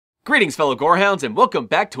Greetings fellow Gorehounds and welcome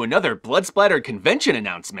back to another Blood Splattered convention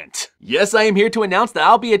announcement. Yes, I am here to announce that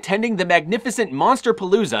I'll be attending the magnificent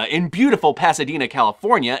Monsterpalooza in beautiful Pasadena,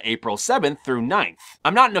 California, April 7th through 9th.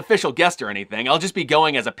 I'm not an official guest or anything, I'll just be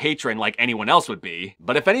going as a patron like anyone else would be.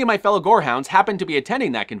 But if any of my fellow Gorehounds happen to be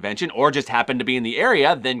attending that convention or just happen to be in the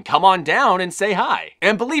area, then come on down and say hi.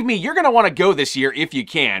 And believe me, you're gonna want to go this year if you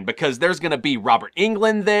can, because there's gonna be Robert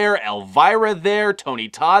Englund there, Elvira there,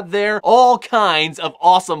 Todd there, all kinds of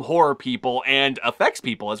awesome horror people and effects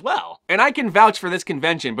people as well. And I can vouch for this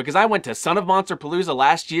convention because I went to Son of Monsterpalooza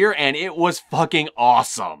last year and it was fucking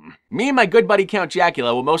awesome. Me and my good buddy Count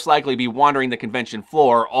Jacula will most likely be wandering the convention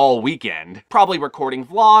floor all weekend, probably recording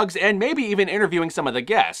vlogs and maybe even interviewing some of the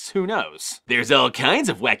guests, who knows. There's all kinds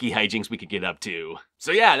of wacky hijinks we could get up to.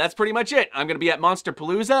 So yeah, that's pretty much it. I'm gonna be at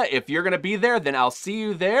Monsterpalooza. If you're gonna be there, then I'll see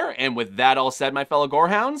you there. And with that all said, my fellow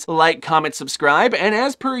Gorehounds, like, comment, subscribe, and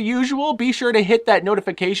as per usual, be sure to hit that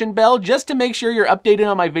notification bell just to make sure you're updated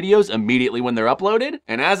on my videos immediately when they're uploaded.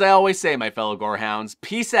 And as I always say, my fellow Gorehounds,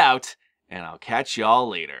 peace out, and I'll catch y'all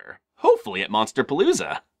later. Hopefully at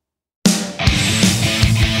Monsterpalooza.